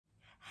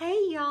Hey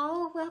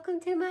y'all, welcome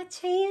to my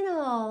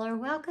channel, or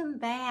welcome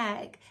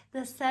back,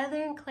 The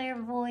Southern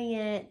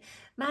Clairvoyant.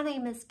 My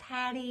name is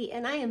Patty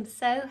and I am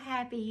so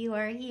happy you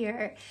are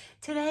here.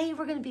 Today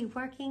we're going to be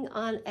working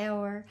on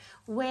our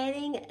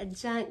wedding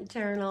junk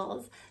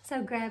journals.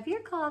 So grab your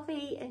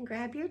coffee and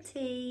grab your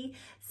tea,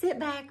 sit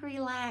back,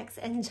 relax,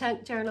 and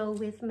junk journal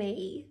with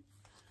me.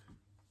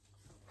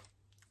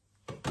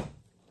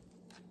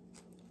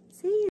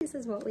 See, this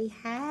is what we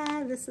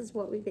have. This is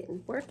what we've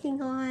been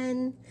working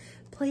on.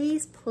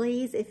 Please,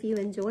 if you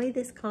enjoy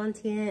this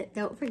content,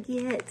 don't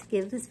forget to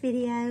give this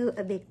video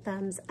a big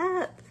thumbs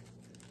up.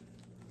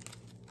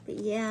 But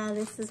yeah,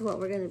 this is what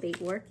we're going to be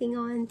working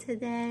on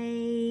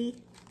today.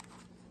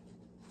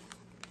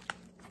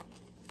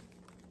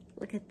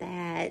 Look at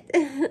that.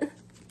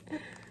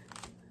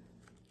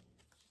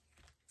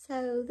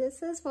 So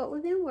this is what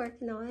we've been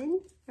working on,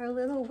 our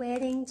little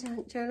wedding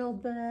junk journal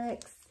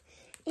books.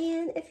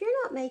 And if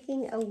you're not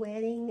making a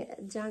wedding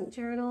junk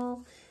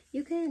journal,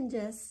 you can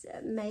just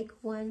make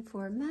one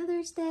for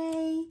Mother's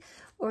Day,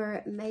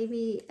 or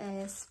maybe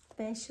a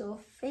special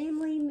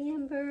family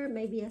member,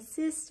 maybe a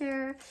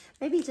sister,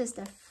 maybe just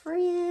a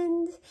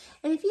friend.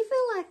 And if you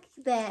feel like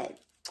that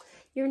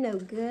you're no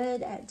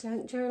good at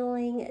junk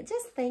journaling,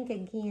 just think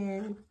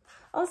again.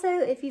 Also,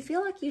 if you feel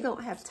like you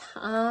don't have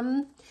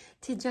time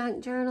to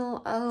junk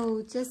journal,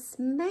 just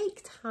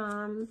make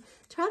time.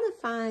 Try to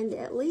find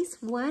at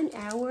least 1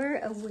 hour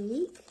a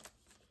week.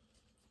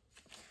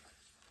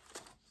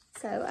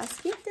 So I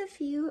skipped a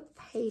few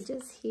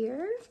pages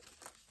here.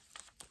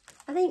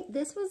 I think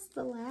this was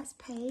the last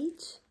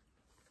page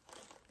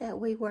that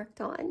we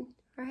worked on,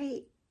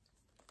 right?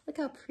 Look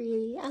how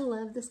pretty. I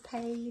love this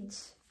page.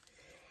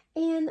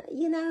 And,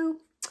 you know,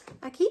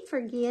 I keep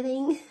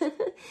forgetting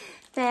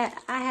that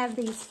I have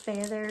these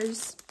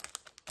feathers.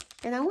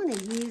 And I want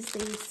to use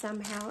these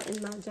somehow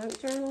in my junk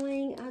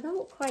journaling. I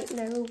don't quite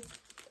know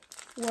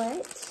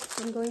what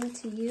I'm going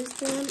to use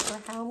them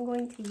or how I'm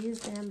going to use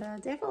them, but I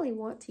definitely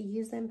want to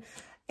use them.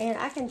 And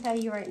I can tell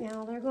you right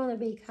now, they're going to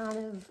be kind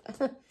of,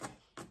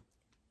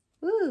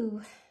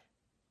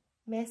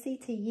 messy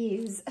to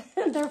use.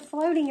 They're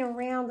floating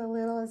around a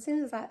little as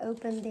soon as I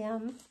open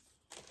them.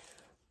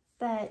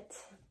 But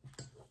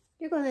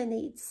you're going to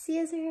need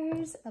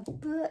scissors, a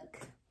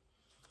book,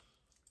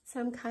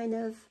 some kind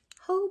of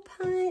hole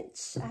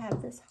punch. I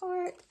have this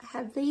heart. I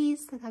have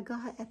these that I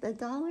got at the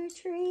Dollar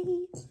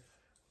Tree.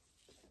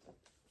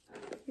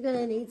 You're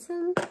going to need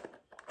some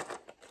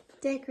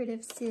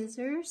decorative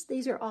scissors.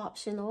 These are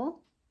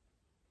optional,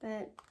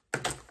 but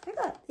I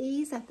got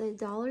these at the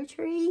Dollar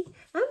Tree.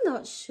 I'm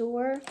not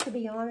sure, to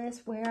be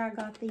honest, where I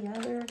got the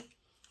other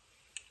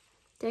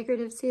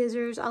decorative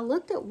scissors. I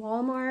looked at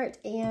Walmart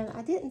and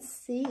I didn't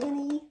see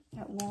any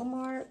at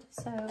Walmart,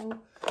 so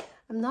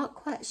I'm not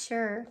quite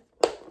sure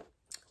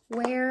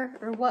where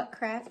or what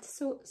craft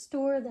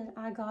store that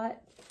I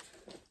got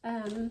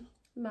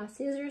my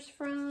scissors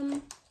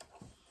from.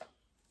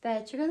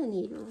 But you're going to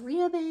need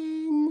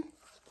ribbon.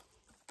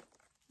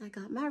 I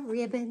got my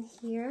ribbon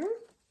here.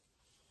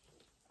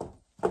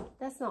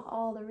 That's not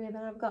all the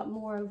ribbon. I've got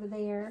more over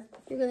there.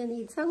 You're going to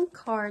need some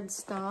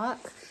cardstock.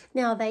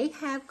 Now, they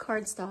have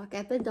cardstock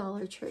at the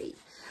Dollar Tree.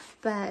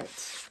 But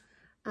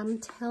I'm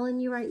telling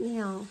you right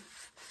now,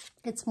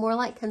 it's more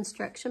like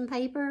construction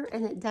paper,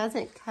 and it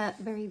doesn't cut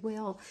very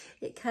well.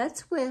 It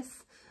cuts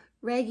with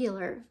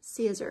regular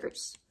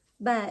scissors.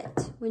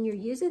 But when you're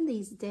using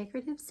these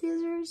decorative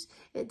scissors,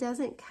 it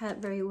doesn't cut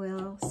very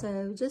well.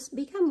 So just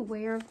become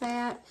aware of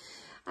that.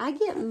 I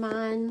get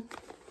mine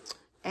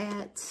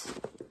at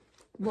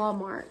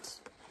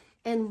Walmart.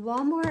 And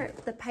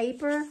Walmart, the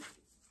paper,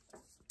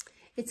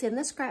 it's in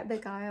the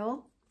scrapbook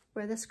aisle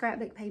where the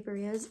scrapbook paper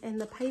is. And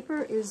the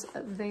paper is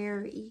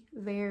very,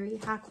 very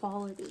high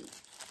quality.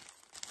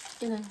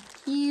 In a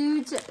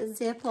huge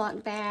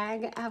Ziploc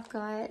bag, I've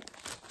got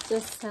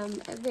just some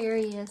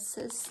various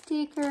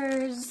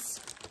stickers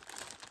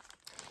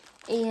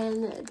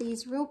and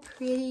these real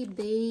pretty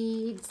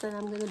beads that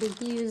I'm going to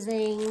be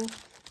using,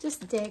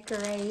 just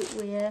decorate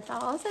with. I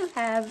also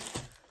have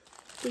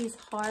these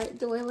heart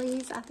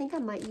doilies. I think I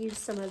might use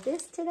some of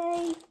this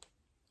today.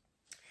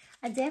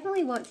 I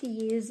definitely want to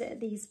use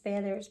these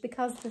feathers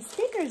because the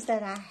stickers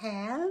that I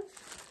have,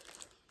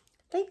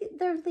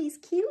 they're these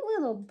cute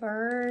little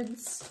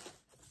birds.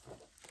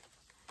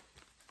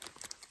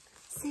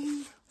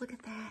 See, look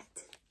at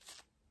that.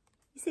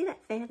 You see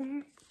that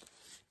feather?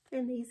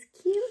 And these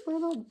cute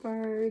little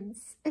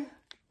birds.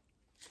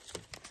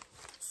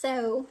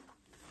 So,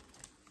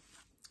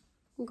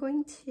 I'm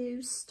going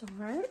to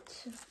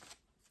start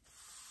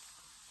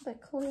with a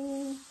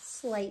clean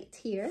slate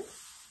here.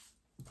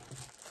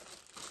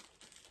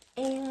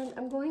 And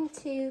I'm going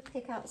to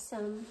pick out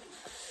some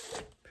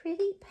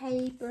pretty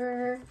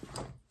paper.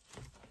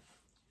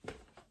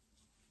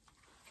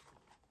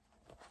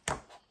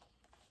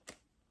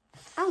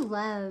 I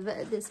love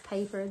this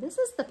paper. This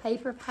is the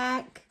paper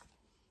pack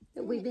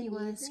that we've been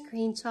wanting to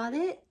screenshot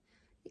it.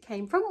 It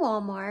came from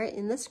Walmart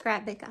in the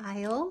scrapbook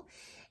aisle,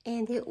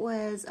 and it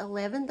was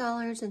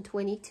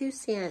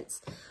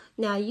 $11.22.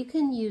 Now you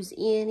can use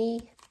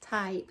any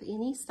type,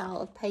 any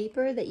style of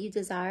paper that you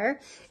desire.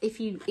 If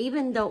you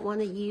even don't want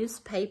to use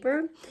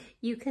paper,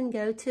 you can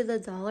go to the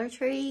Dollar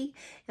Tree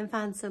and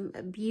find some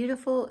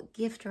beautiful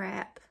gift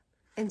wrap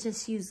and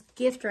just use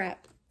gift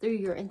wrap through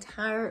your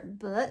entire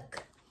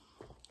book.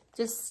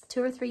 Just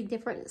 2 or 3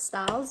 different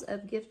styles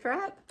of gift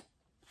wrap.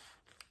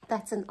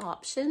 That's an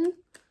option.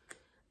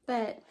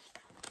 But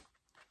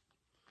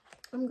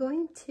I'm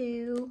going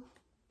to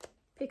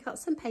pick out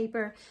some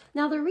paper.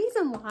 Now, the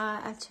reason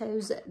why I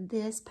chose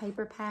this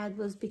paper pad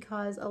was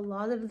because a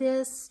lot of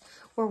this,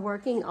 we're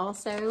working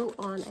also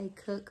on a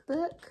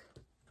cookbook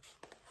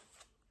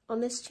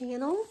on this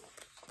channel.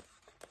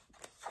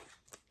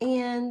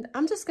 And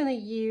I'm just going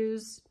to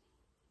use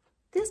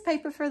this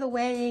paper for the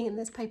wedding and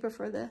this paper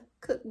for the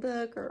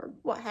cookbook or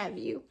what have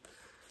you.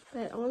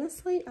 But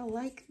honestly, I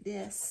like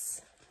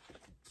this.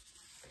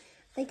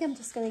 I think I'm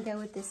just going to go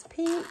with this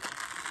pink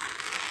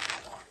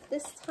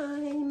this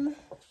time.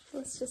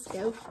 Let's just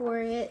go for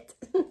it.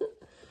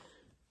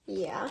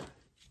 Yeah.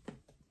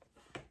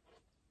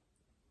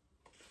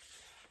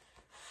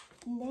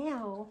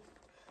 Now,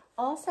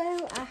 also,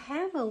 I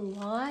have a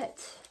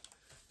lot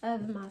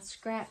of my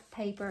scrap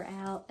paper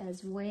out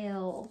as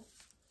well.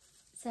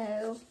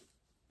 So,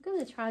 I'm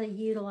going to try to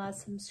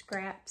utilize some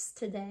scraps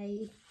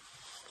today.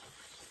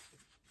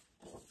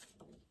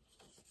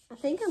 I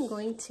think I'm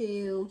going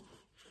to,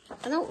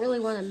 I don't really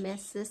want to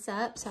mess this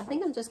up, so I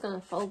think I'm just going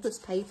to fold this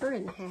paper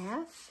in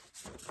half.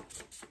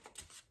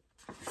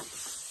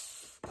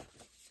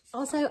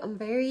 Also, I'm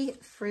very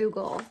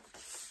frugal.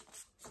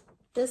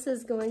 This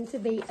is going to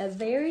be a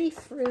very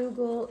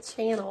frugal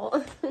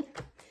channel.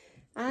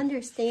 I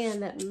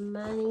understand that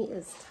money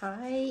is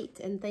tight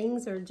and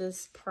things are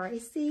just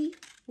pricey.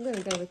 I'm going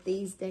to go with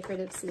these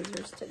decorative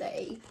scissors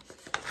today.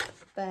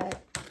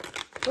 But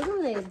we're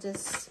going to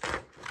just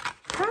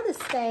try to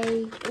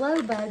stay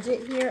low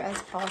budget here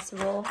as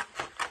possible.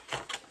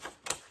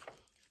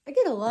 I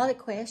get a lot of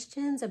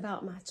questions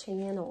about my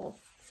channel.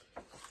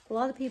 A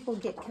lot of people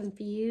get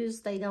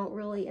confused. They don't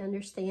really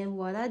understand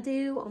what I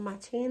do on my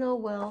channel.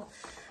 Well,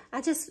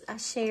 I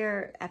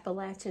share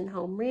Appalachian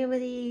home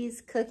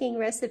remedies, cooking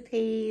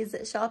recipes,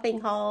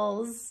 shopping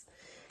hauls,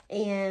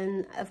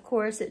 and of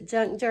course,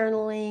 junk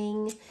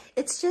journaling.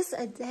 It's just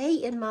a day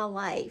in my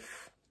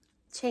life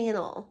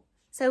channel.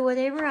 So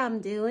whatever I'm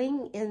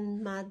doing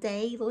in my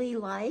daily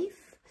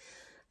life,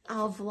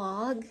 I'll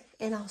vlog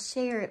and I'll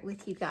share it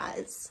with you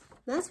guys.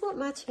 That's what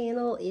my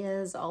channel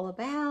is all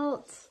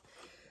about.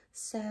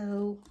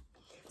 So,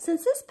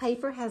 since this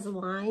paper has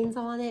lines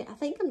on it, I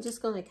think I'm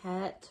just going to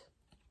cut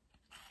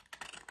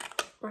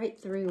right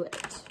through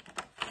it.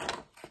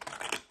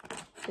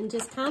 And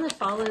just kind of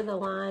follow the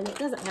line. It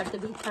doesn't have to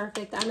be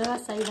perfect. I know I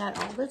say that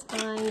all the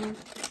time.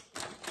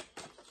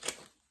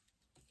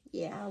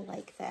 Yeah, I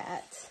like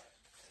that.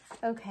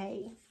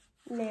 Okay,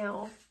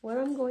 now what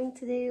I'm going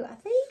to do, I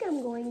think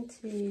I'm going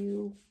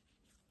to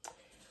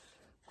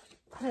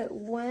put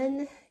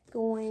one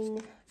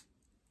going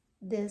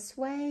this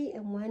way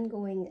and one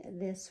going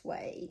this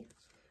way.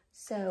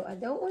 So I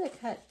don't want to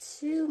cut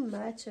too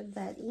much of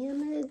that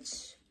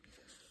image.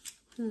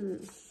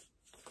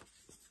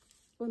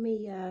 Let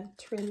me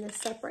trim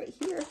this up right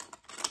here.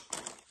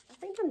 I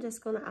think I'm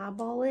just going to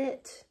eyeball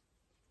it.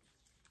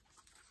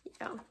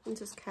 Yeah, and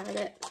just cut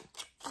it.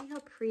 See how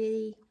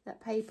pretty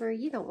that paper?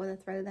 You don't want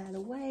to throw that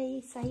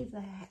away. Save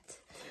that.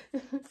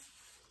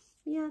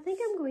 Yeah, I think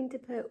I'm going to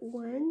put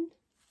one.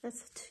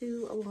 That's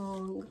too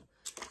long.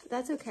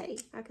 That's okay.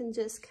 I can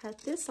just cut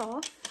this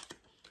off.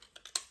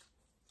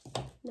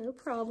 No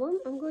problem.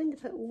 I'm going to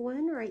put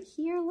one right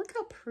here. Look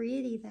how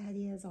pretty that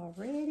is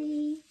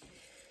already.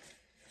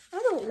 I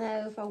don't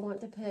know if I want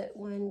to put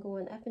one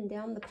going up and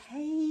down the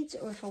page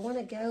or if I want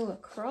to go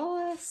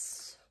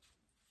across.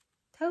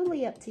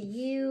 Totally up to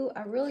you.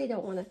 I really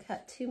don't want to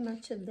cut too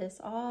much of this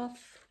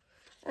off.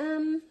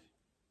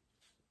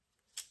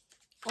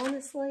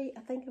 Honestly,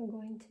 I think I'm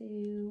going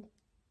to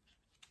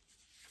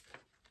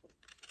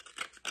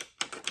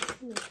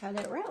cut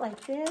it right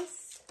like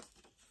this.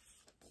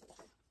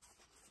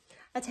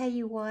 I tell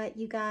you what,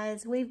 you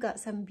guys, we've got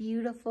some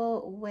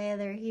beautiful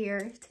weather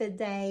here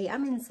today.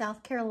 I'm in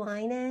South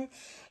Carolina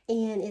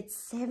and it's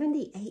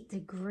 78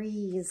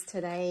 degrees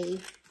today.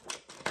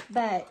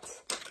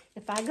 But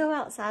if I go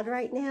outside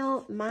right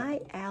now,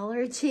 my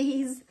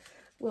allergies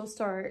will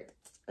start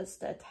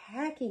just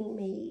attacking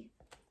me.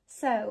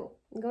 So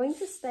I'm going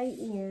to stay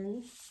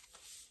in,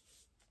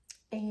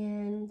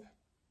 and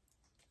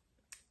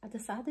I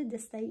decided to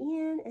stay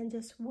in and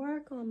just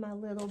work on my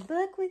little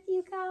book with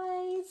you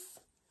guys.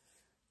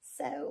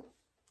 So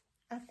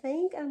I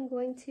think I'm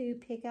going to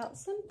pick out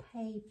some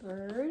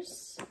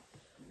papers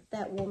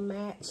that will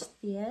match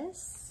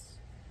this.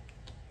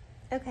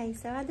 Okay,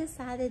 so I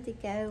decided to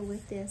go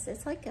with this.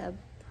 It's like a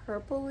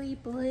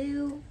purpley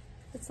blue.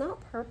 It's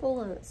not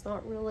purple and it's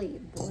not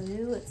really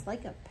blue. It's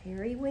like a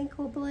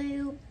periwinkle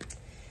blue.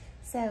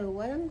 So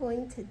what I'm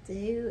going to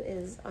do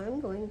is I'm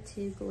going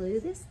to glue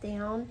this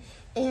down,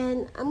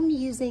 and I'm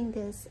using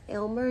this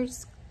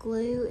Elmer's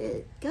glue.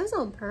 It goes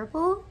on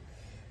purple,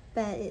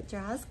 but it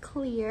dries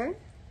clear.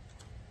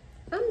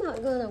 I'm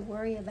not gonna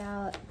worry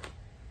about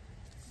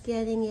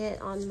getting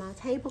it on my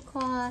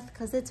tablecloth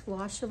because it's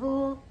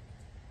washable.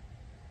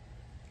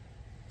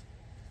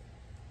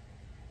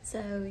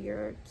 So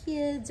your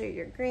kids or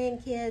your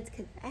grandkids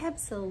could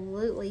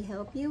absolutely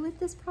help you with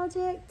this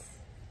project.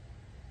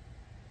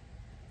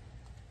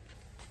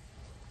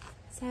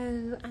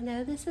 So I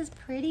know this is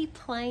pretty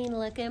plain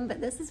looking,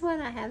 but this is what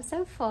I have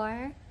so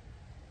far.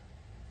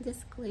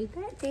 Just glued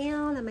that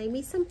down. I made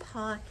me some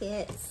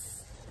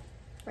pockets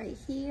right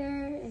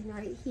here and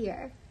right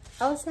here.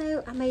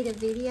 Also, I made a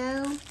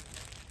video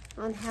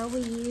on how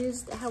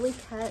we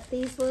cut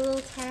these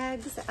little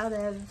tags out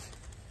of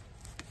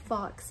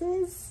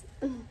boxes.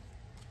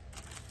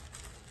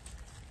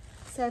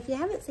 So if you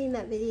haven't seen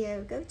that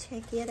video, go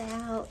check it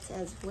out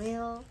as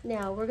well.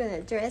 Now we're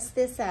gonna dress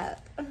this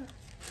up.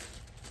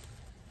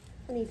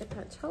 I need to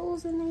punch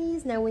holes in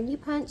these. Now when you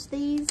punch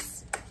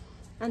these,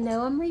 I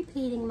know I'm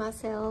repeating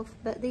myself,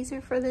 but these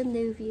are for the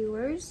new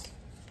viewers.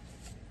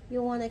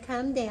 You'll want to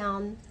come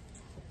down.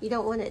 You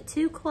don't want it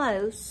too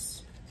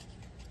close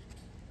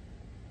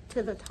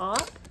to the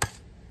top,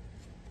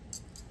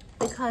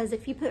 because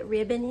if you put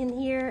ribbon in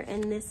here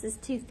and this is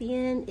too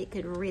thin, it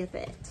could rip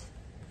it.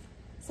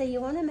 So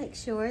you want to make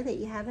sure that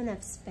you have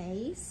enough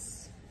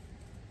space.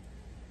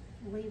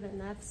 Leave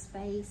enough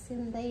space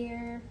in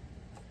there.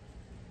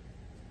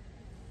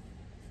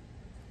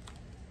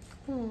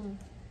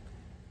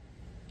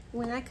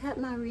 When I cut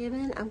my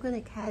ribbon, I'm going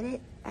to cut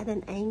it at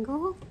an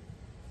angle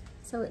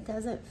so it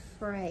doesn't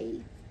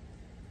fray.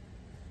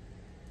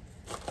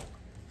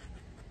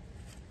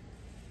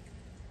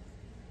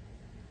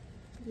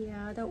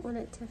 Yeah, I don't want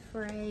it to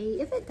fray.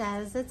 If it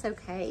does, it's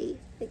okay.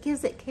 It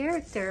gives it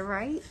character,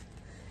 right?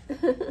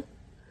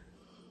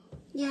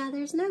 Yeah,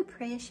 there's no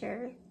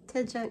pressure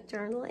to junk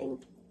journaling.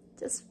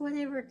 Just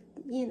whatever,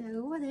 you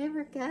know,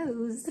 whatever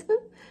goes.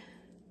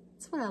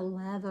 That's what I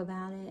love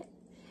about it.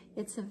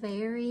 It's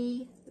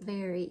very,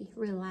 very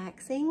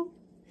relaxing,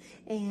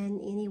 and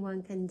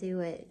anyone can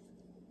do it.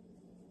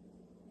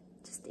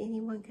 Just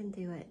anyone can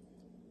do it.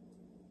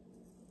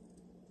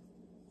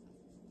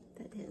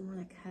 That didn't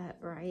want to cut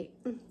right.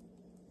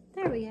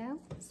 There we go.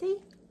 See?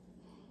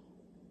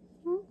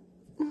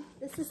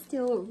 This is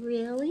still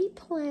really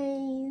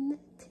plain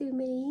to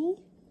me,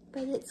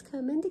 but it's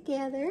coming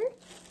together.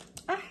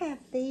 I have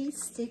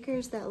these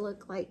stickers that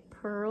look like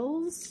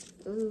pearls.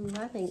 Ooh,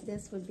 I think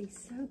this would be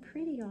so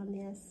pretty on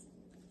this.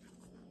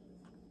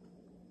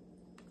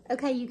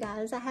 Okay, you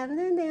guys, I have an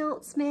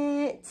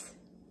announcement.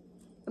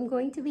 I'm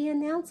going to be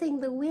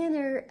announcing the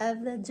winner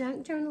of the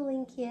Junk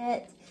Journaling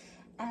Kit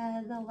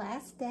the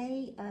last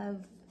day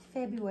of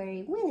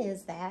February. When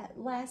is that?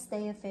 Last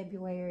day of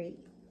February.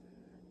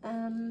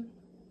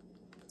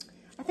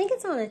 I think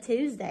it's on a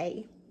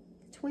Tuesday,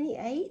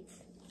 28th.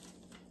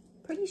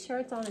 Pretty sure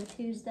it's on a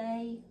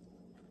Tuesday.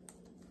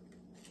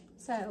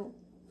 So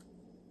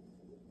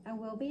I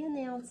will be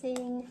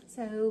announcing,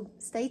 so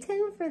stay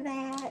tuned for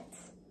that.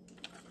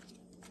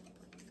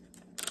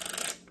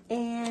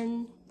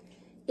 And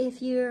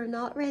if you're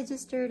not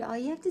registered, all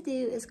you have to do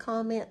is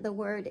comment the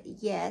word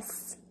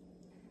yes.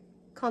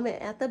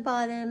 Comment at the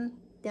bottom,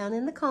 down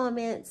in the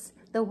comments,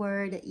 the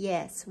word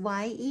yes,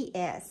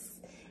 Y-E-S.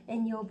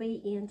 And you'll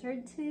be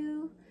entered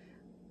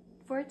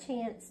for a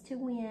chance to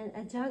win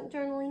a junk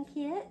journaling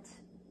kit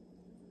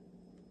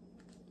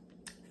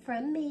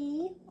from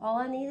me. All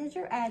I need is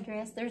your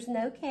address. There's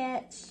no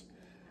catch.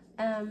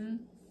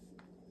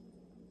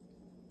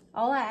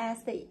 All I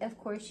ask that, of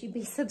course, you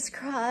be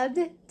subscribed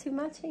to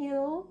my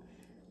channel.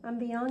 I'm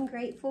beyond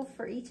grateful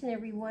for each and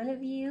every one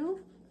of you.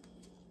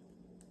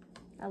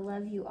 I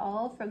love you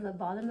all from the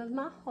bottom of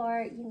my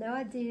heart. You know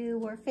I do.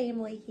 We're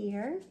family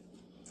here.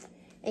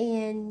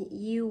 And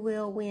you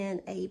will win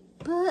a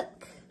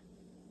book,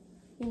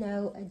 you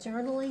know, a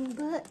journaling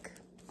book,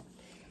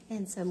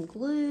 and some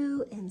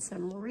glue, and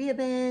some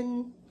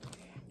ribbon,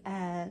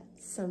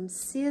 some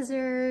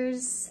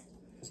scissors,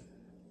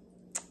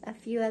 a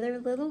few other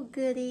little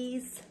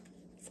goodies,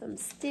 some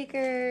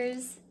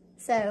stickers.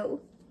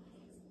 So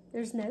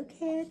there's no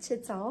catch.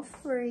 It's all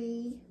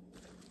free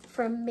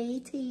from me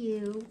to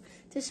you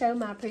to show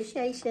my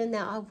appreciation.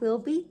 Now, I will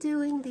be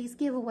doing these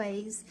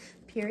giveaways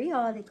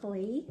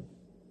periodically.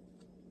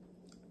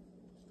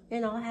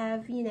 And I'll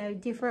have, you know,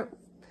 different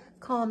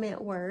comment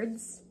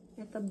words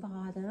at the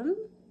bottom.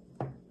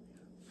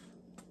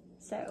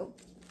 So,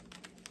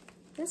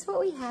 that's what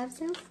we have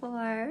so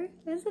far.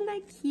 Isn't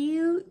that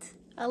cute?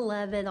 I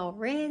love it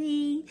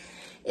already.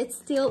 It's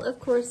still, of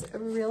course,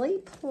 really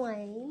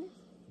plain.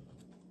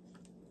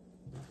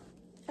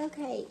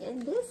 Okay,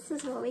 and this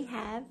is what we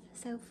have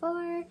so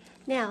far.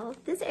 Now,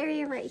 this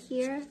area right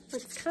here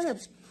looks kind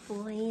of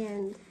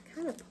bland,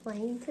 kind of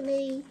plain to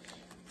me.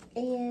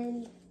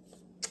 And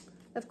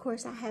of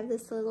course, I have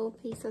this little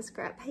piece of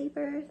scrap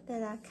paper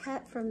that I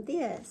cut from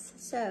this.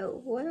 So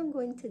what I'm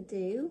going to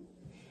do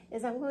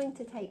is I'm going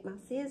to take my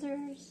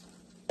scissors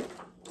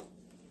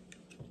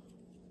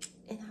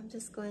and I'm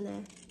just going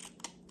to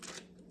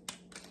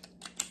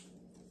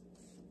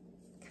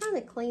kind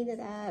of clean it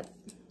up,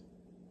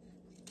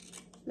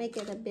 make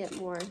it a bit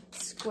more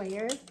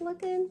square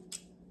looking.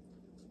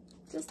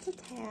 Just a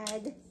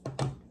tad.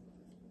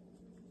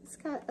 It's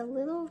got a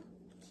little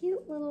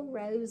cute little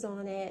rose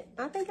on it.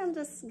 I think I'm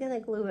just gonna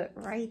glue it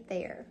right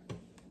there.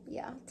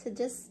 Yeah, to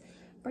just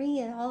bring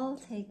it all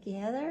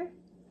together.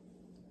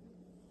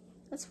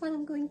 That's what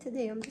I'm going to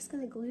do. I'm just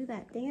gonna glue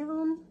that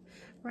down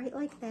right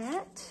like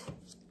that.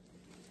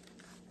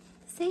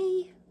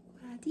 See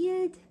what I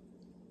did?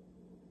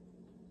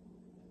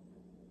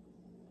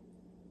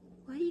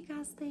 What do you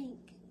guys think?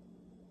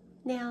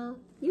 Now,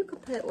 you can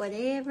put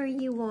whatever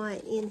you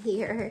want in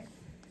here.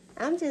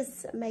 I'm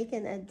just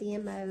making a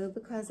demo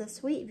because a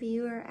sweet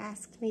viewer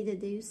asked me to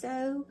do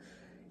so.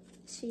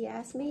 She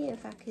asked me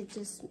if I could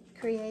just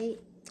create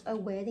a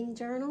wedding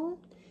journal,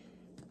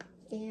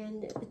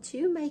 but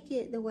you make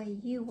it the way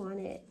you want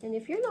it. And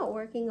if you're not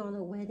working on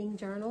a wedding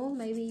journal,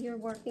 maybe you're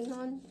working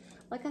on,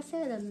 like I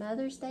said, a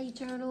Mother's Day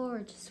journal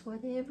or just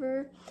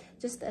whatever,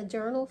 just a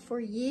journal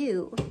for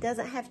you. It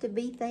doesn't have to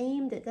be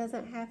themed. It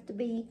doesn't have to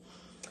be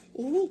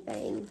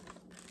anything.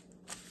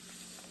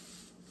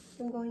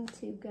 I'm going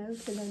to go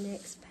to the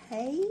next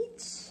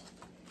page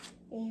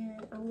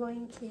and I'm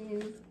going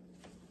to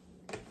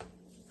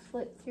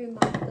flip through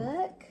my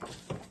book.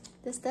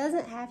 This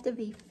doesn't have to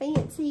be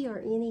fancy or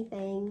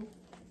anything.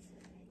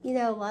 You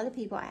know, a lot of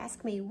people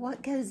ask me,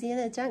 what goes in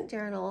a junk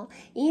journal?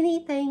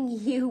 Anything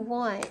you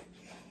want.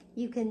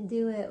 You can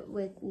do it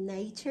with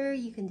nature.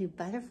 You can do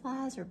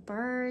butterflies or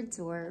birds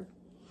or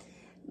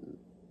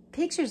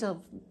pictures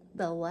of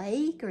the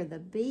lake or the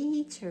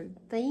beach, or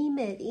theme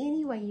it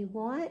any way you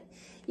want.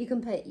 You can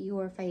put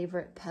your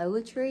favorite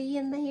poetry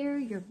in there,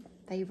 your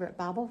favorite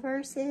Bible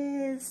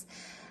verses.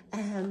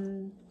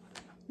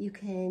 You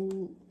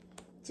can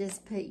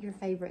just put your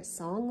favorite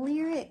song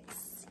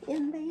lyrics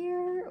in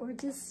there, or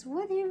just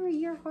whatever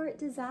your heart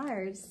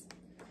desires.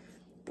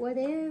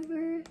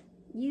 Whatever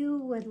you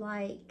would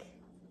like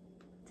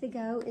to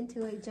go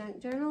into a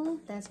junk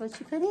journal, that's what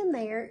you put in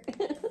there.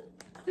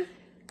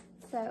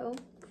 So,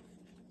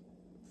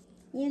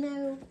 you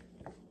know,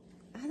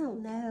 I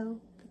don't know,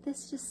 but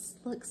this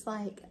just looks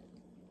like,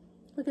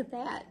 look at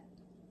that.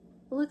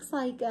 It looks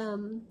like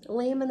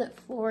laminate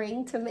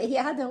flooring to me.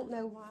 I don't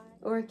know why.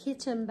 Or a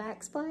kitchen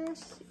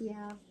backsplash.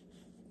 Yeah.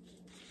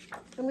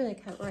 I'm going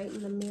to cut right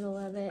in the middle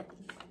of it.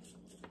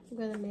 I'm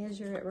going to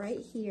measure it right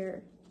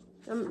here.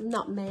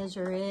 Not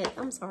measure it.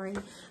 I'm sorry.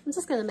 I'm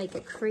just going to make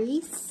a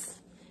crease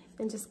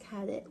and just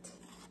cut it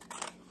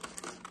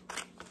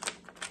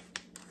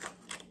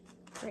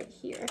right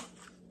here.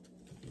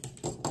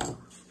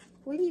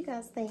 What do you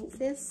guys think?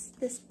 This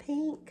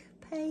pink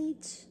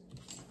page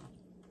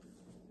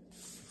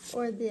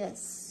or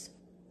this?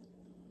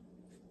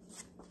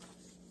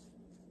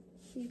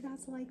 Do you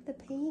guys like the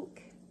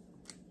pink?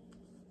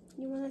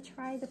 You want to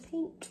try the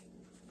pink?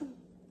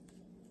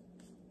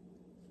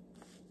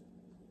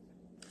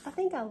 I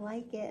think I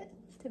like it,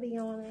 to be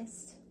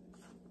honest.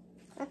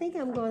 I think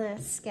I'm going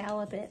to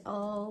scallop it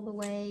all the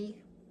way.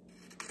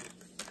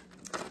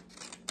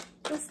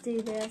 Let's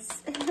do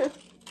this.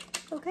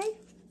 Okay?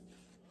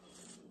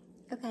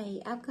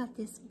 Okay, I've got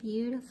this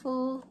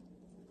beautiful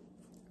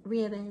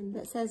ribbon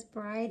that says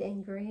bride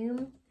and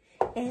groom,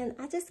 and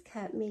I just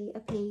cut me a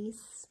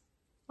piece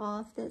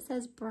off that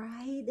says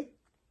bride,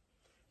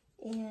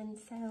 and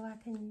so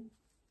I can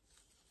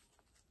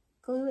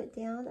glue it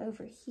down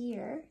over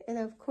here. And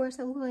of course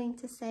I'm going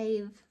to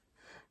save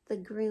the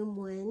groom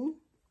one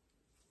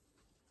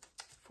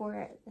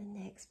for the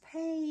next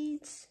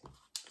page,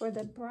 for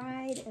the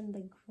bride and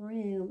the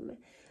groom.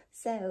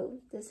 So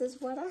this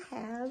is what I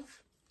have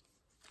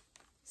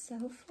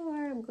so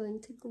far. I'm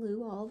going to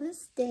glue all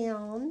this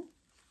down.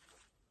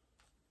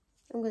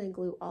 I'm going to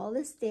glue all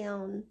this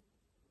down,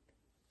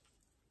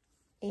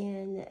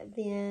 and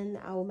then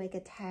I will make a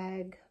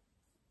tag.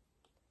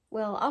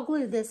 Well, I'll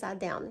glue this side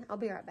down. I'll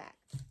be right back.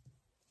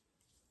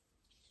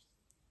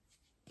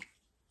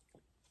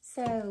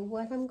 So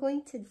what I'm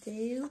going to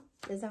do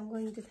is I'm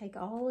going to take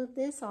all of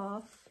this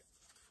off.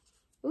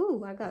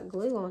 Ooh, I got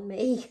glue on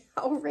me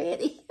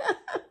already.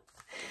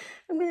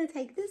 I'm going to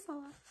take this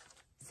off.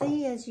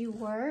 See, as you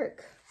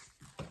work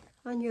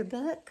on your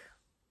book,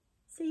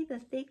 see the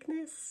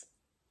thickness?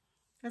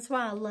 That's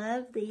why I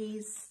love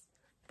these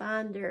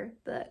binder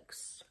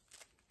books,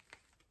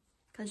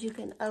 because you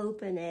can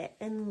open it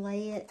and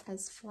lay it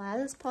as flat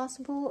as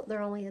possible.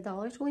 They're only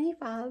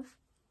 $1.25,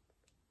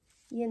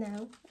 you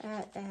know,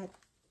 at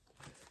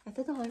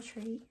the Dollar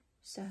Tree.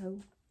 So,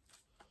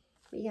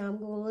 yeah, I'm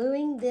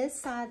gluing this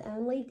side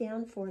only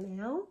down for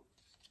now.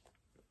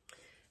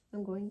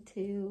 I'm going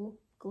to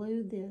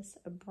glue this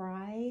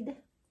bride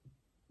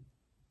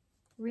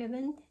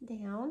ribbon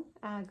down.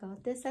 I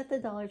got this at the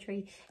Dollar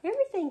Tree.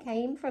 Everything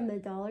came from the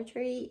Dollar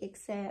Tree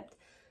except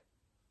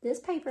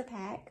this paper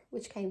pack,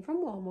 which came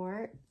from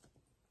Walmart.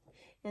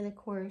 And of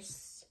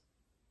course,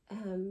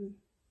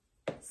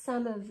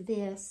 some of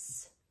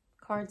this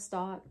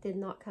cardstock did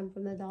not come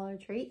from the Dollar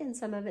Tree, and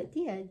some of it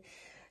did.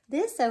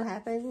 This, so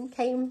happened,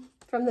 came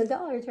from the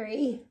Dollar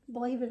Tree,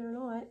 believe it or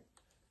not.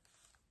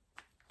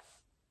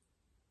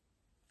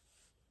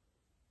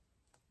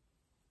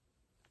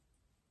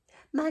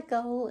 My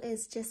goal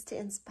is just to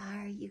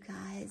inspire you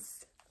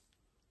guys.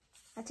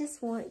 I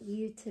just want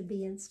you to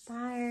be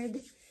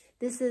inspired.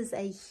 This is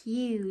a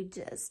huge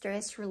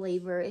stress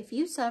reliever. If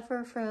you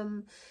suffer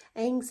from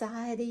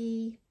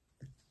anxiety,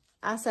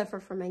 I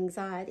suffer from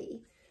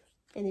anxiety.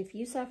 And if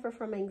you suffer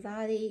from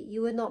anxiety,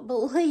 you would not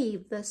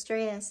believe the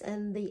stress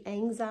and the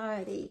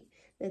anxiety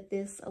that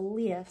this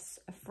lifts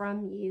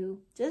from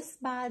you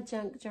just by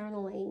junk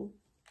journaling.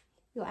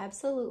 You'll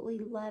absolutely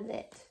love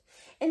it.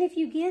 And if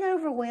you get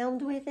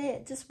overwhelmed with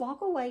it, just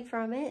walk away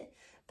from it,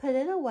 put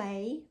it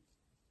away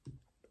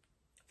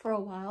for a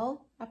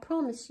while. I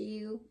promise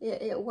you,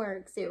 it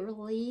works. It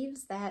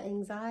relieves that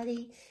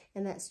anxiety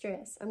and that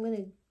stress. I'm going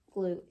to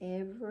glue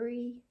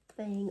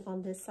everything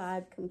on this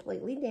side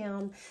completely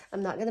down.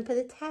 I'm not going to put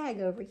a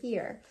tag over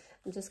here.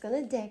 I'm just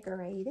going to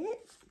decorate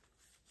it.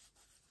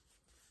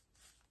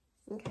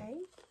 Okay.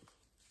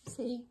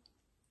 See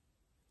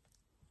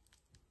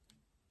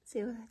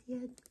what I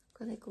did?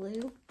 I'm going to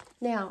glue.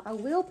 Now, I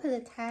will put a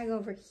tag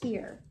over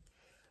here.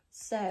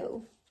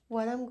 So,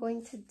 what I'm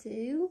going to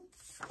do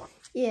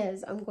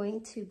is I'm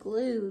going to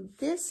glue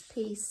this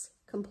piece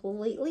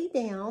completely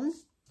down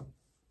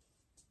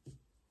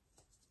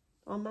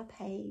on my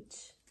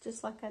page,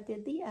 just like I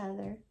did the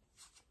other.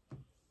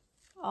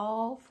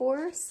 All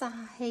four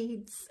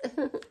sides.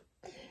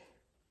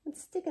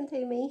 It's sticking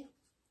to me.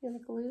 I'm going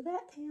to glue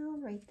that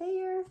down right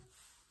there.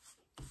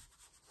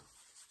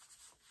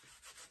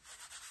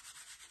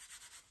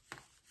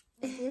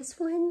 This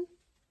one,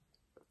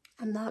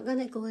 I'm not going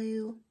to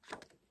glue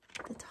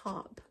the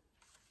top.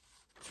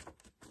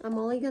 I'm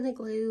only going to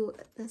glue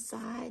the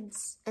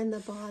sides and the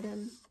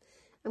bottom.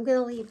 I'm going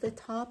to leave the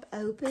top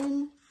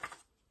open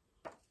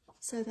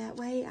so that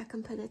way I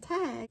can put a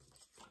tag.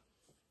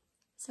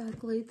 So I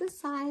glued the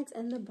sides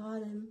and the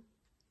bottom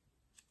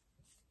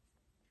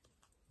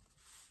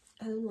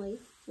only.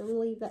 I'm going to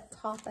leave that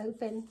top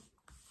open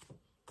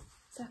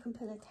so I can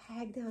put a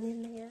tag down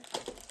in there.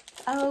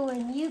 Oh,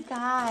 and you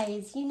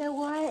guys, you know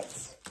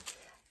what?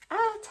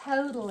 I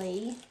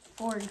totally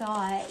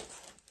forgot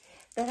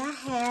that I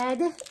had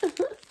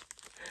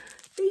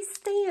these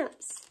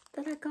stamps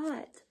that I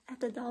got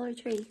at the Dollar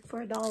Tree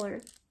for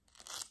 $1.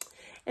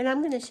 And I'm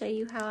going to show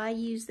you how I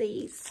use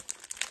these.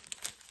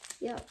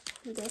 Yep,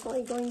 I'm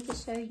definitely going to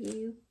show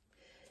you.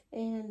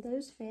 And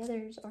those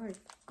feathers are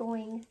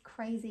going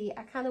crazy.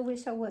 I kind of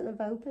wish I wouldn't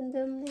have opened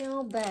them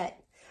now, but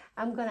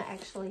I'm going to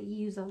actually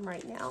use them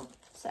right now.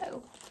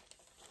 So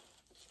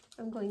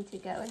I'm going to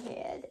go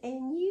ahead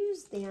and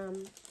use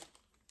them.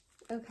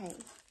 Okay.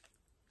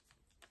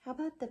 How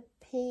about the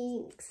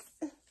pinks?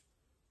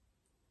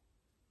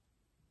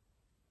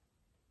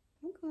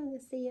 I'm going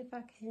to see if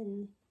I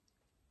can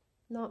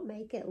not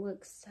make it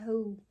look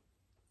so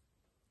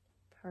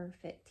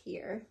perfect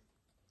here.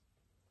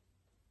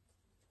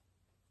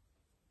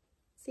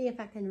 See if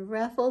I can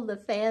ruffle the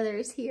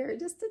feathers here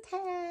just a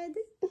tad.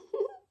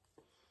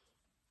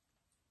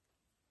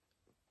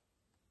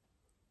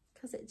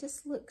 Because it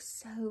just looks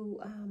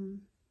so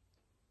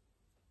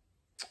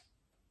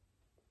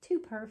too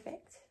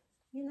perfect.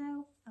 You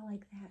know, I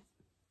like that.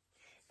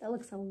 That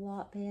looks a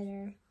lot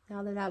better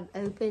now that I've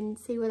opened.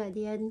 See what I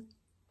did?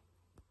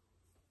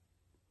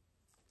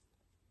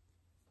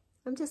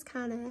 I'm just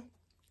kind of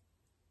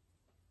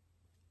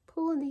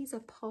pulling these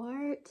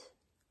apart.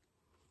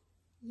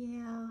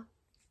 Yeah.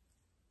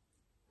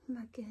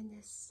 My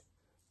goodness.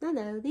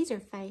 No, these are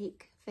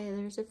fake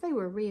feathers. If they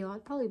were real,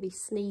 I'd probably be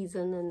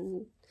sneezing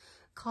and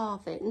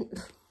coughing.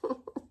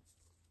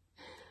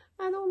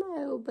 I don't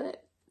know,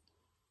 but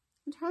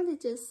I'm trying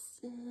to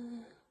just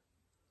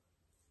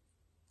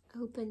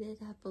open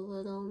it up a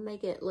little,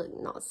 make it look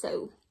not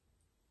so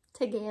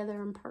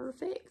together and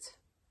perfect.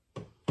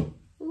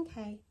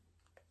 Okay.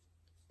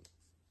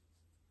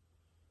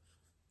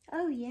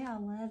 Oh yeah, I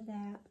love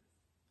that.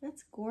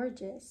 That's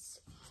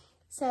gorgeous.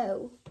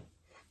 So,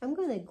 I'm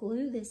going to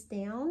glue this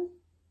down.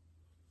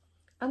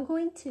 I'm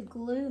going to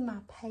glue my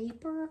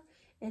paper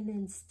and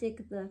then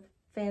stick the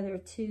feather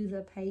to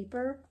the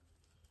paper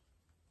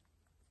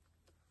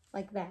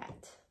like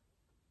that.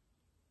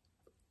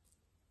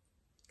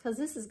 Because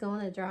this is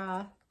going to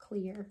dry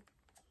clear.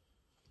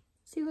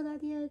 See what I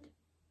did?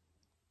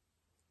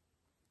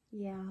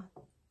 Yeah,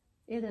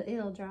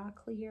 it'll dry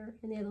clear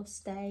and it'll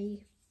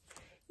stay.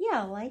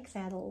 Yeah, I like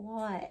that a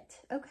lot.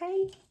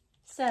 Okay,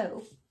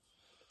 so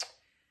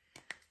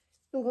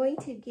I'm going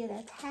to get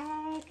a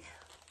tag.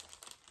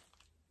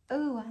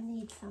 Oh, I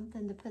need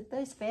something to put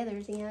those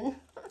feathers in.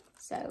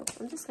 So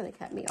I'm just going to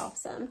cut me off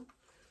some.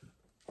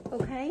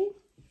 Okay,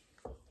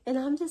 and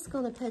I'm just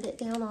going to put it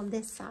down on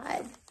this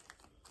side.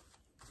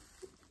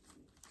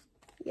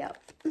 Yep.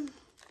 I'm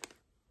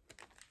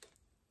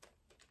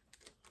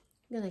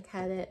going to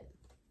cut it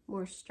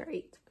more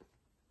straight.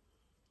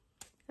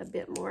 A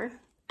bit more.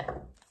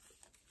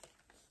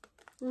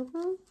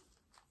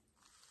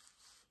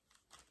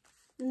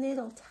 And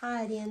it'll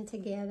tie it in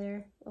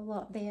together a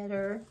lot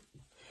better.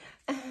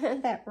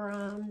 That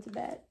rhymed,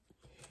 but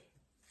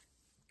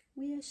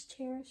wish,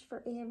 cherish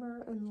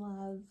forever, and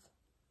love.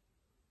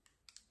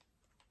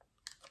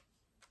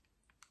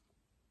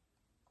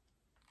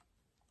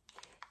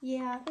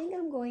 Yeah, I think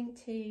I want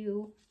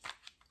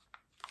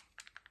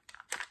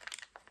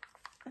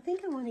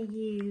to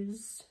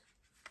use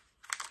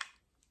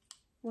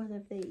one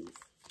of these.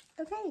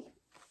 Okay.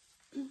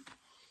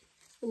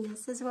 And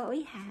this is what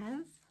we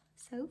have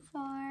so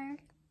far.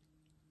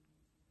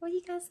 What do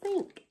you guys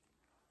think?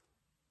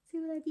 See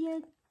what I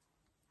did?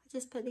 I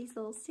just put these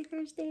little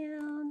stickers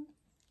down.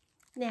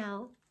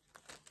 Now,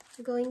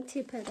 I'm going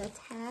to put a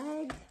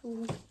tag.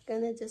 I'm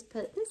going to just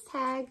put this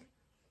tag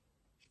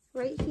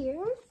right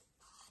here.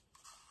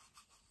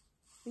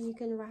 And you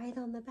can write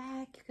on the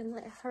back. You can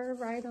let her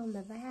write on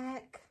the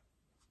back.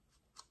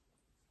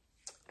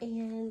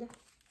 And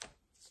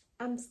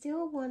I'm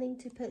still wanting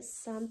to put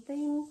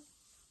something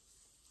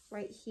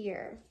right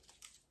here.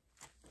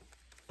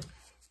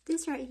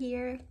 This right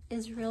here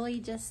is really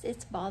just,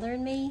 it's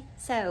bothering me.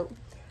 So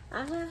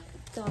I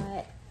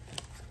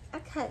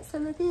cut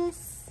some of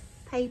this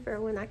paper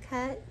when I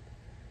cut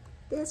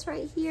this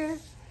right here.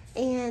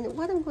 And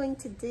what I'm going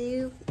to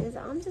do is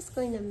I'm just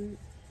going to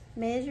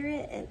measure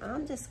it and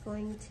I'm just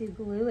going to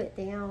glue it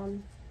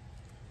down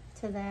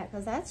to that,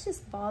 because that's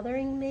just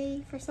bothering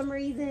me for some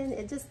reason.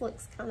 It just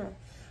looks kind of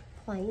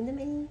plain to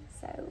me.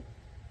 So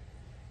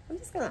I'm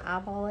just going to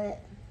eyeball it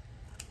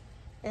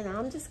and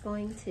I'm just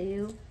going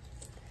to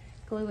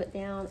glue it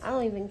down. I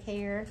don't even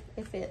care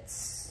if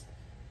it's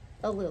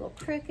a little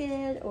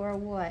crooked or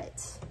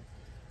what,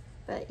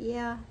 but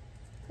yeah,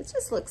 it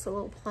just looks a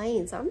little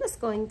plain. So I'm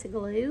just going to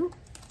glue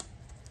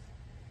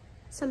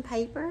some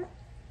paper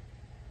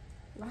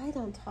right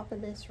on top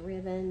of this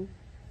ribbon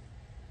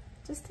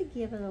just to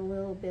give it a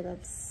little bit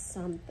of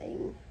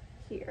something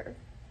here.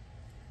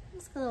 I'm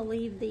just going to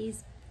leave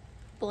these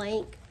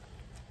blank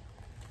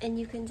and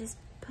you can just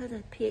put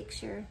a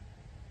picture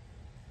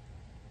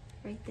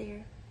right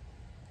there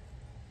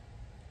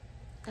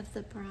of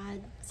the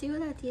bride. See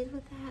what I did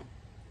with that?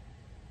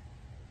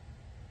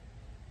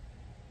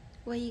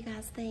 What do you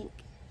guys think?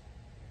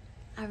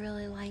 I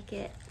really like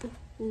it.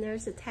 And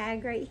there's a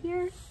tag right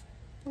here,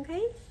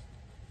 okay?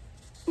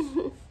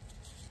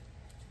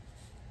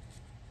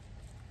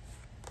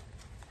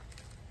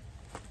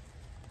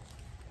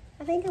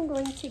 I think I'm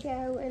going to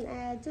go and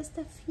add just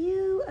a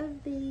few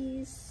of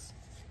these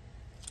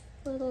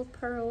little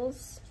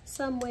pearls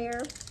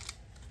somewhere.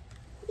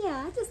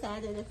 Yeah, I just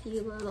added a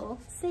few little.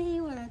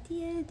 See what I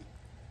did?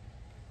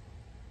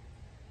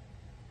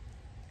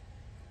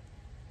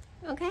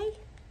 Okay.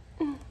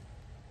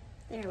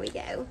 There we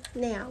go.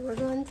 Now we're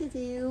going to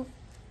do,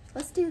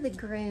 let's do the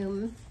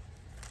groom.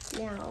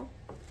 Now,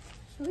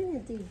 we're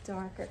going to do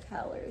darker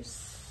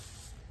colors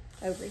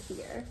over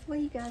here. What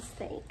do you guys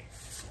think?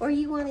 Or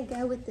you want to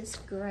go with this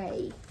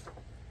gray?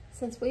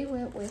 Since we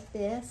went with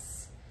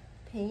this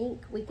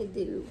pink, we could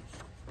do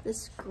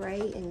this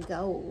gray and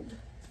gold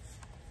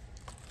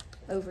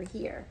over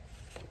here.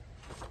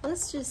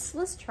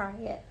 Let's try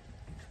it.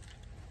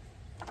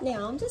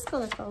 Now, I'm just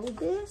going to fold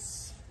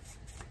this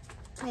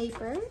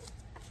paper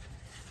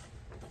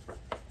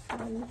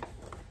on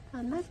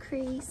my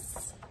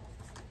crease.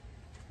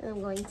 And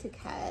I'm going to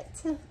cut.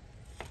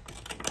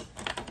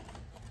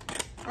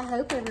 I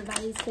hope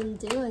everybody's been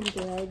doing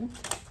good.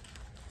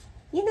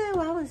 You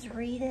know, I was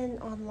reading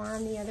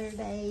online the other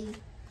day,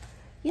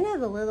 you know,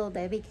 the Little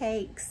Debbie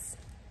cakes.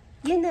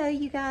 You know,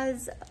 you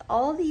guys,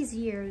 all these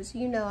years,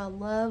 you know I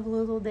love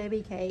Little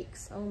Debbie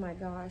cakes. Oh my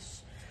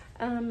gosh.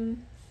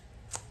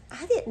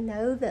 I didn't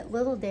know that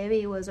Little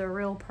Debbie was a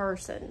real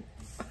person.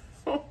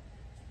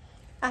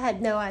 I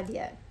had no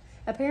idea.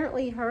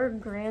 Apparently her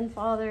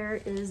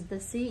grandfather is the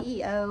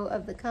CEO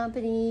of the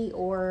company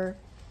or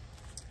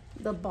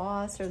the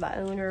boss or the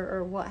owner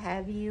or what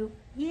have you.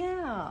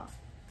 Yeah.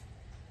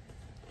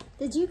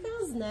 Did you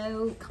guys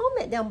know?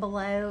 Comment down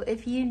below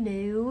if you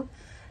knew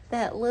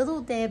that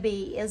Little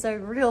Debbie is a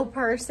real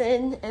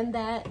person and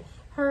that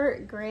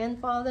her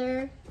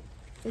grandfather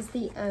is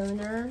the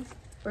owner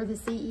or the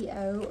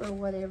CEO or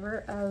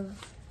whatever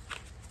of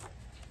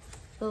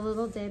the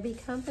Little Debbie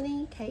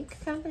company, cake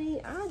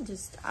company.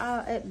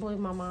 It blew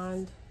my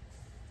mind.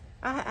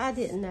 I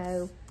didn't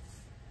know.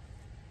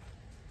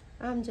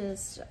 I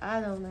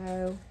don't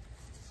know.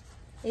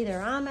 Either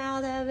I'm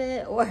out of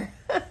it or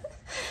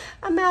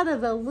I'm out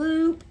of the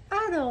loop.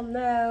 I don't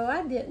know.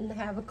 I didn't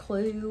have a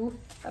clue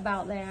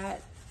about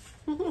that.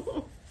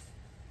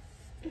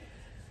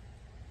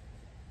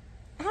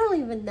 I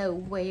don't even know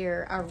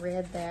where I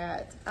read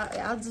that.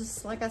 I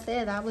just, like I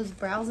said, I was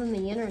browsing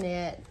the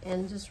internet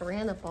and just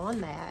ran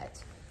upon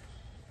that.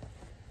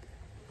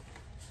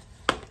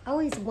 I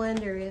always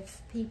wonder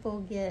if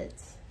people get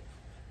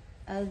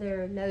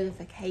other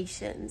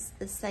notifications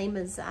the same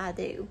as I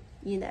do,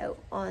 you know,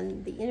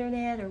 on the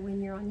internet or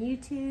when you're on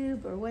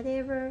YouTube or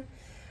whatever.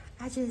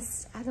 I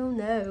don't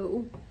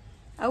know.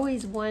 I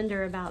always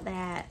wonder about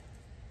that.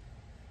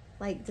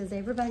 Like, does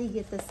everybody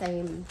get the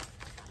same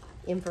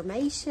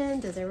information?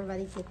 Does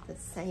everybody get the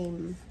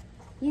same,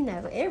 you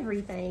know,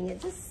 everything?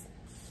 It just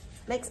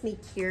makes me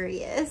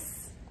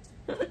curious.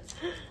 But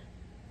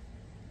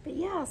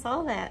yeah, I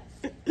saw that.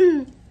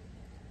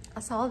 I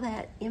saw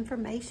that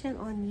information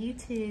on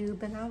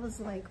YouTube and I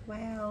was like,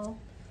 wow,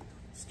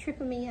 it's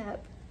tripping me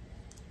up.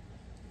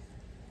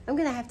 I'm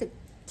gonna have to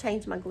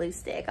change my glue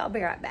stick. I'll be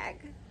right back.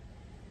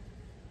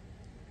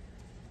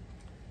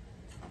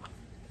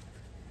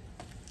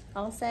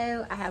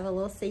 Also, I have a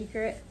little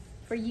secret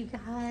for you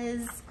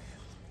guys.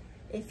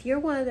 If you're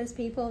one of those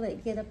people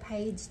that get a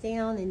page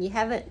down and you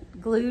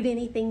haven't glued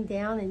anything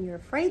down and you're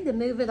afraid to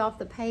move it off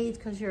the page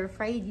because you're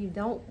afraid you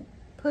don't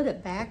put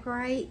it back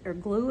right or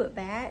glue it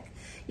back,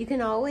 you can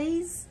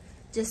always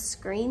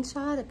just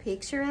screenshot a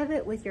picture of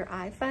it with your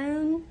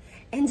iPhone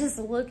and just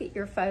look at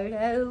your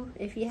photo.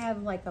 If you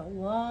have like a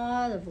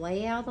lot of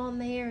layout on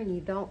there and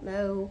you don't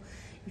know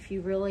if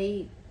you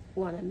really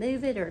want to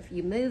move it, or if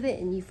you move it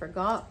and you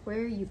forgot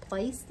where you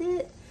placed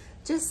it,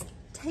 just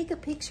take a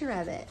picture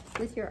of it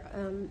with your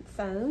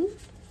phone,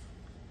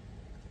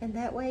 and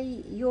that way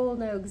you'll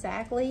know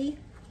exactly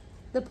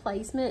the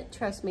placement.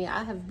 Trust me,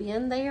 I have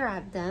been there.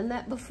 I've done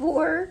that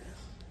before,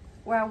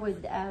 where I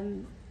would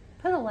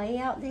put a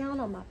layout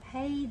down on my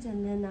page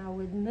and then I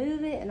would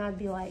move it and I'd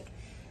be like,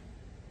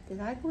 did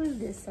I glue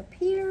this up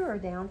here or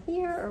down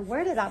here, or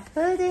where did I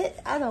put it?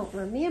 I don't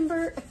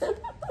remember.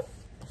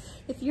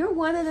 If you're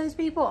one of those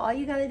people, all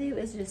you gotta do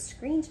is just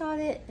screenshot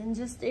it and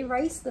just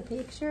erase the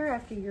picture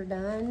after you're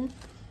done.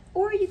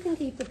 Or you can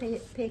keep the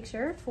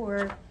picture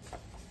for,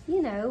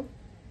 you know,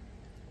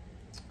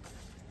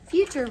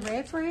 future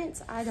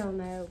reference. I don't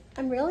know.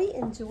 I'm really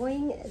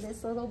enjoying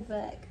this little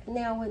book.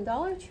 Now, when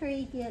Dollar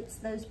Tree gets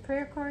those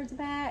prayer cards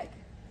back,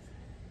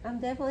 I'm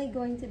definitely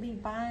going to be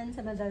buying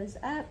some of those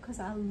up because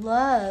I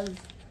love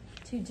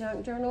to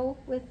junk journal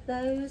with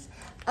those.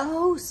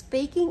 Oh,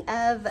 speaking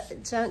of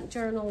junk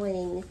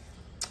journaling,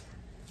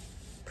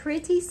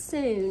 pretty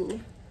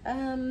soon,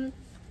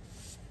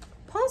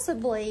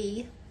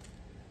 possibly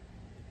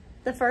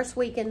the first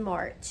week in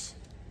March.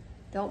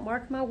 Don't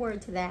mark my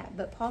word to that,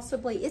 but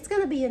possibly it's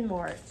going to be in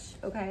March.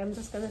 Okay, I'm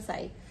just going to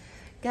say,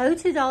 go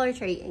to Dollar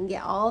Tree and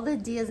get all the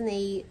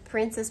Disney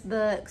princess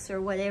books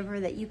or whatever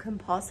that you can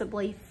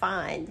possibly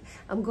find.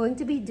 I'm going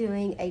to be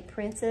doing a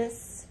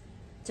princess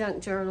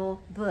junk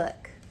journal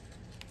book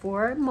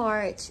for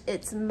March.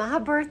 It's my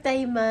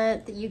birthday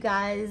month, you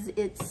guys.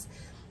 It's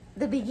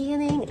the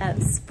beginning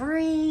of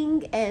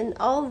spring and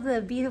all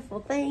the beautiful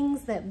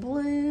things that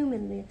bloom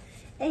in the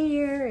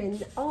air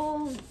and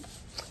all.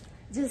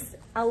 Just,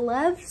 I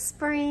love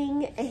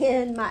spring,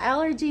 and my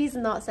allergies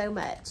not so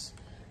much.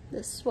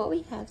 This is what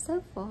we have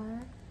so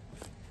far.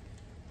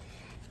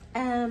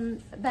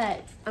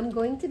 But I'm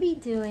going to be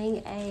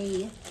doing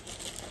a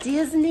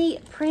Disney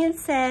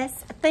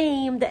princess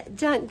themed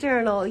junk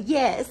journal.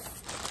 Yes,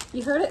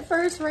 you heard it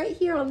first right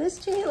here on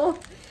this channel.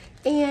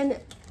 And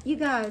you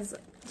guys,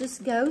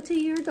 just go to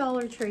your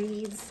Dollar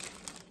Trees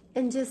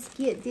and just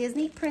get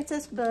Disney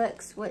princess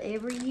books,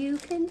 whatever you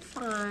can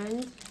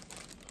find.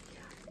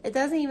 It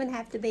doesn't even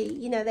have to be,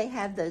 you know, they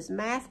have those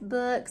math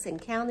books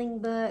and counting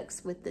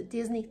books with the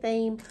Disney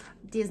theme,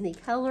 Disney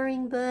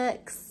coloring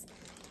books.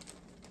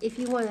 If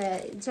you want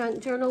to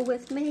junk journal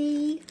with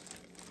me,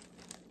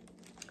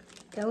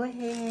 go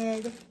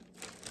ahead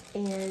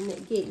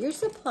and get your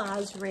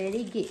supplies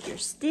ready. Get your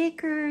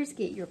stickers,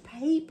 get your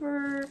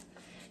paper.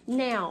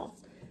 Now,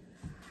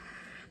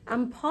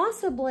 I'm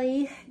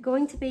possibly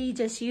going to be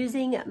just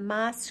using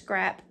my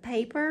scrap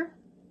paper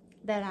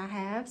that I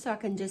have, so I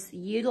can just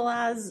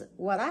utilize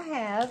what I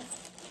have.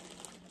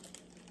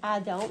 I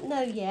don't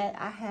know yet.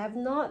 I have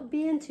not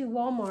been to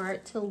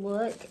Walmart to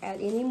look at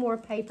any more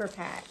paper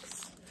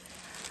packs.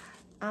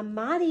 I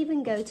might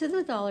even go to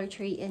the Dollar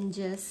Tree and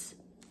just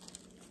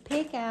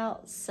pick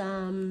out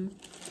some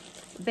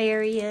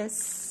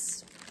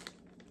various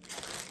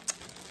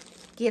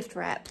gift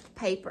wrap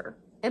paper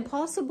and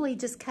possibly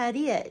just cut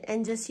it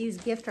and just use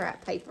gift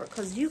wrap paper,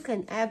 because you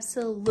can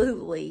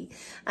absolutely,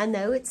 I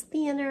know it's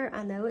thinner,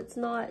 I know it's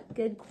not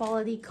good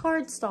quality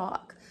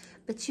cardstock,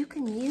 but you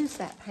can use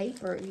that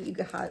paper, you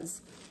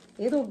guys.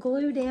 It'll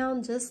glue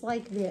down just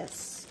like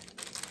this,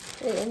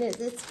 and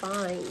it's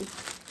fine.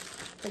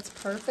 It's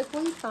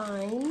perfectly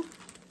fine.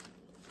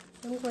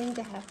 I'm going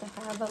to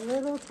have a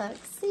little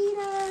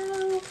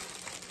tuxedo.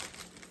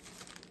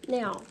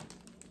 Now,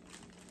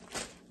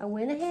 I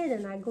went ahead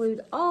and I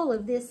glued all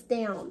of this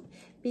down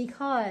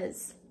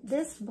because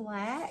this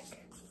black,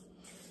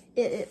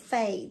 it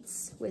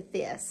fades with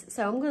this.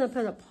 So I'm going to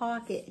put a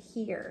pocket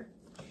here,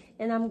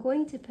 and I'm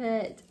going to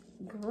put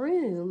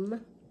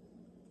groom.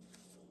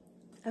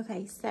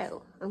 Okay,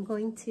 so I'm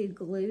going to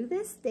glue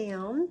this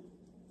down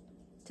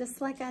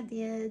just like I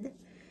did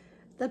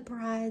the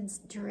bride's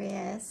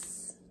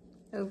dress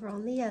over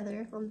on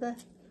the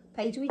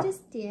page we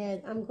just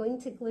did. I'm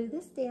going to glue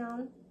this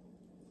down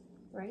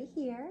right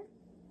here.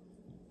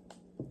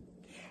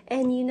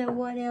 And you know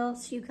what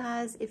else, you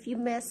guys? If you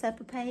mess up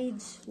a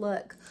page,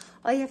 look,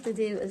 all you have to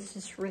do is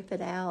just rip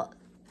it out.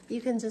 You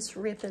can just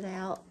rip it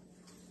out,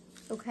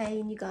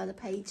 okay? And you got a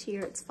page here,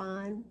 it's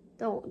fine.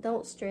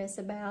 Don't stress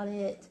about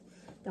it.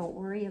 Don't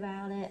worry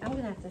about it. I'm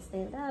gonna have to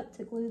stand up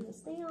to glue this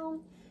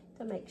down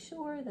to make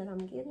sure that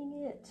I'm getting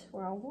it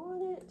where I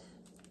want it.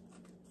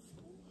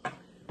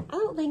 I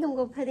don't think I'm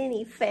gonna put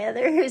any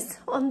feathers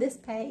on this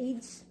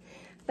page,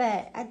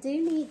 but I do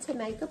need to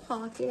make a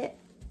pocket.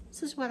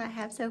 This is what I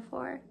have so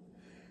far.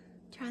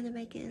 trying to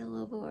make it a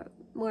little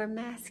more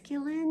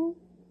masculine.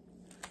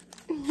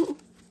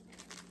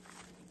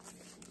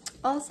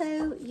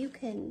 Also, you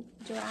can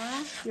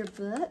dry your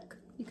book.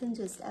 You can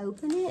just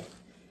open it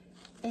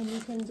and you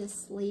can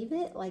just leave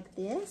it like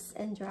this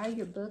and dry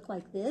your book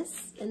like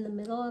this in the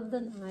middle of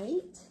the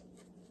night.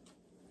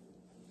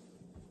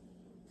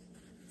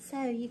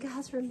 So you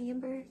guys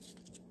remember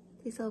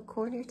these little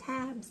corner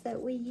tabs that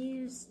we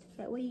used,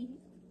 that we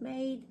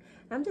made?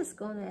 I'm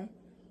gonna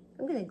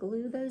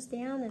glue those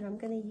down, and I'm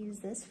gonna use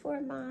this for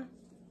my,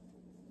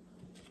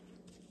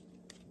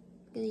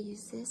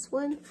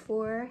 one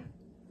for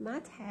my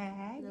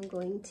tag. I'm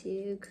going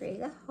to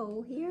create a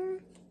hole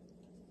here.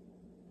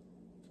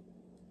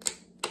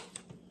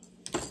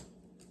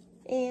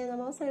 And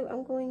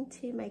I'm going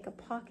to make a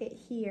pocket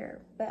here,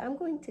 but I'm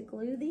going to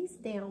glue these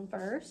down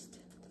first.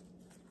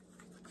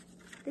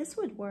 This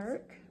would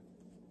work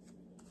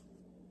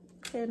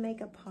to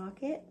make a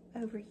pocket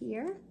over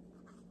here.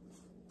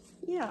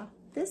 Yeah,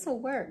 this will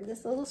work.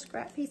 This little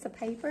scrap piece of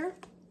paper,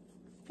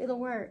 it'll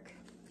work.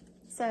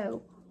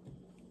 So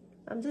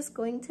I'm just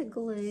going to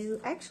glue,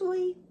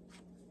 actually,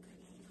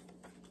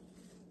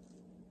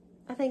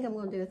 I think I'm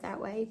going to do it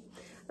that way.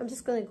 I'm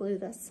just going to glue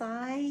the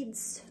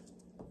sides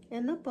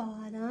and the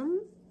bottom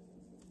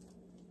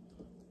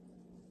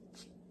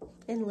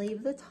and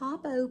leave the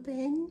top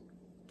open.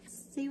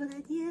 See what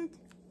I did?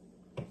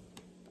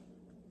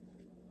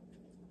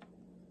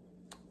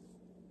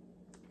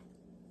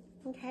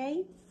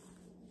 Okay.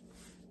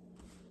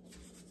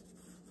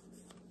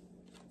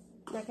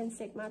 I can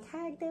stick my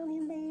tag down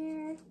in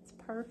there. It's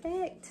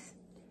perfect.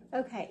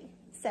 Okay,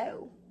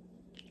 so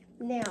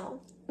now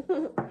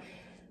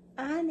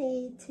I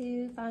need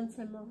to find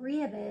some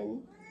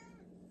ribbon.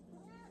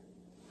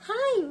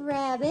 Hi,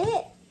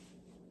 Rabbit.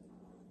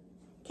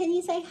 Can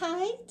you say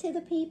hi to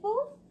the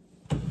people?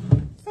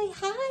 Say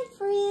hi,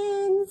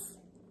 friends.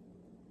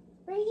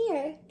 Right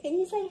here. Can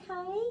you say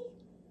hi?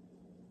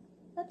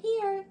 Up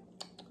here.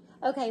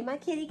 Okay, my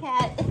kitty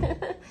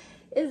cat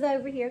is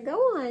over here. Go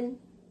on.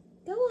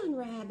 Go on,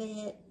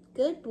 Rabbit.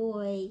 Good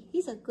boy.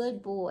 He's a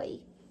good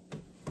boy.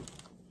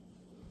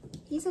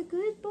 He's a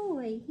good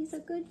boy. He's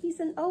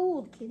an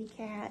old kitty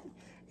cat.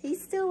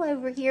 He's still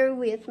over here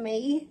with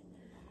me.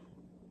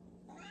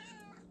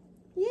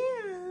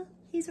 Yeah,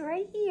 he's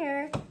right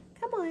here.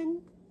 Come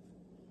on.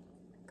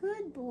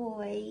 Good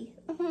boy.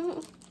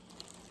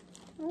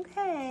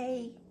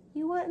 Okay.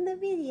 You want in the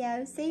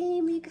video? See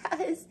him, you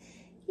guys?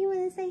 You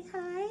want to say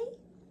hi?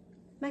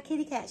 My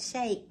kitty cat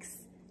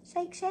shakes.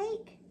 Shake,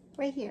 shake.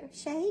 Right here.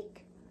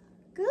 Shake.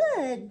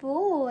 Good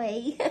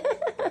boy.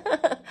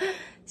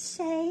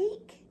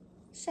 Shake.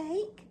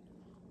 Shake.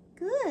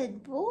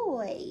 Good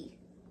boy.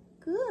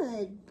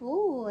 Good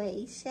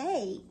boy.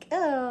 Shake.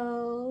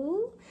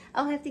 Oh.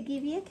 I'll have to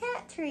give you a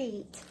cat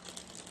treat.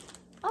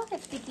 I'll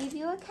have to give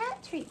you a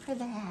cat treat for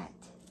that.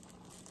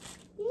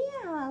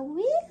 Yeah, I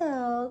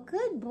will.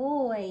 Good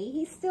boy.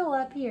 He's still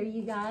up here,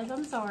 you guys.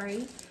 I'm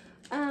sorry.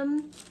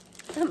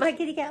 My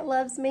kitty cat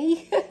loves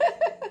me.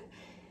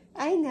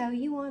 I know,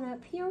 you want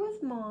up here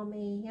with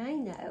Mommy. I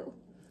know.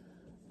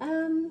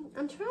 I'm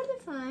trying to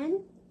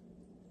find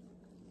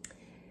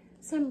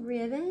some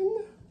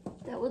ribbon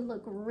that would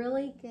look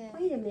really good.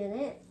 Wait a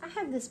minute. I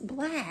have this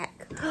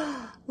black.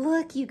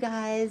 Look, you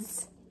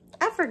guys.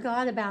 I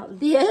forgot about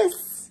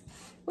this.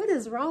 What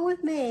is wrong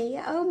with me?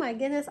 Oh my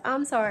goodness.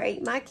 I'm sorry.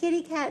 My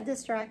kitty cat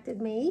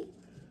distracted me.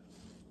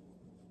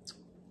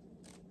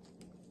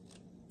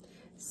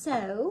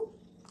 So,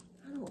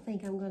 I don't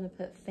think I'm going to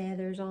put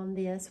feathers on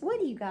this. What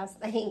do you guys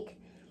think?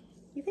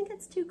 You think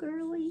it's too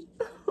girly?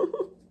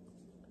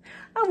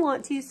 I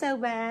want to so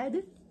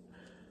bad.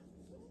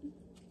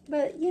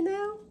 But, you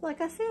know,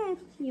 like I said,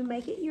 you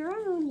make it your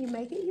own. You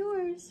make it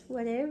yours.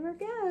 Whatever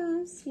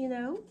goes, you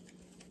know.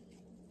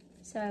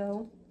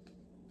 So,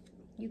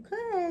 you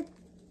could.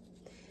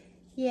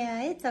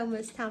 Yeah, it's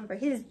almost time for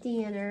his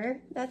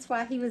dinner. That's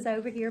why he was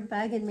over here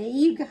bugging me,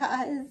 you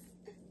guys.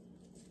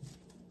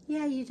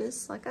 Yeah, you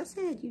just, like I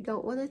said, you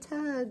don't want to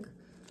tug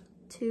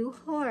too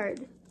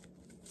hard.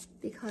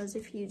 Because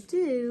if you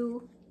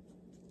do,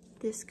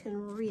 this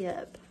can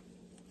rip.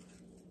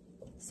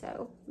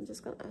 So, I'm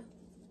just gonna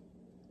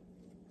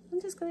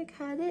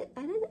cut it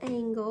at an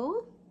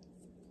angle.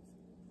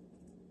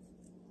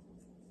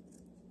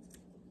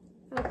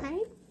 Okay?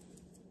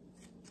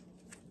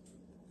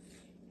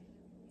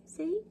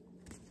 See?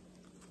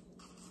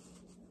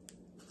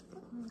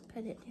 I'll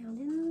put it down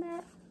in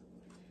that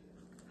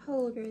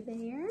holder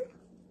there.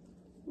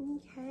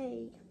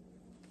 Okay.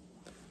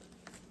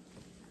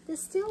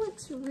 This still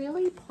looks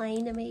really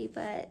plain to me,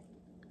 but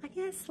I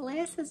guess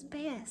less is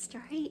best,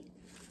 right?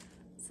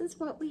 This is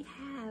what we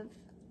have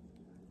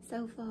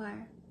so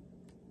far.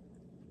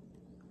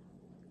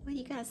 What do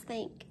you guys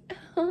think?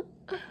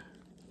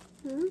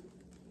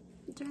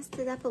 Dressed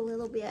it up a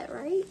little bit,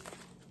 right?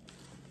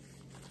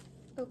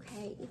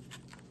 Okay.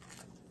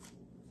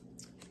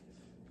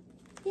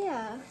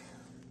 Yeah.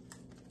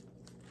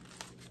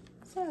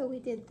 So we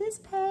did this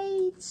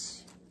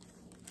page.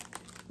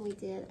 We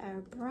did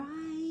our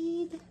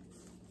bride.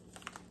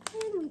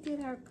 And we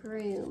did our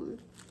groom.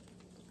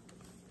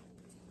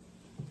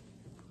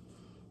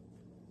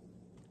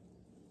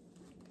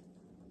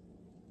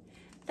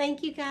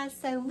 Thank you guys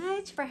so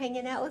much for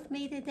hanging out with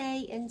me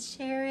today and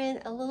sharing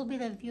a little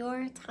bit of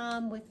your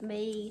time with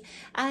me.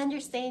 I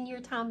understand your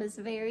time is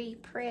very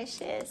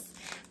precious,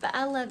 but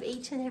I love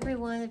each and every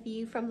one of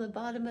you from the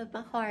bottom of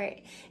my heart.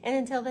 And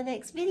until the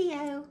next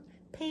video,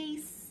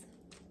 peace.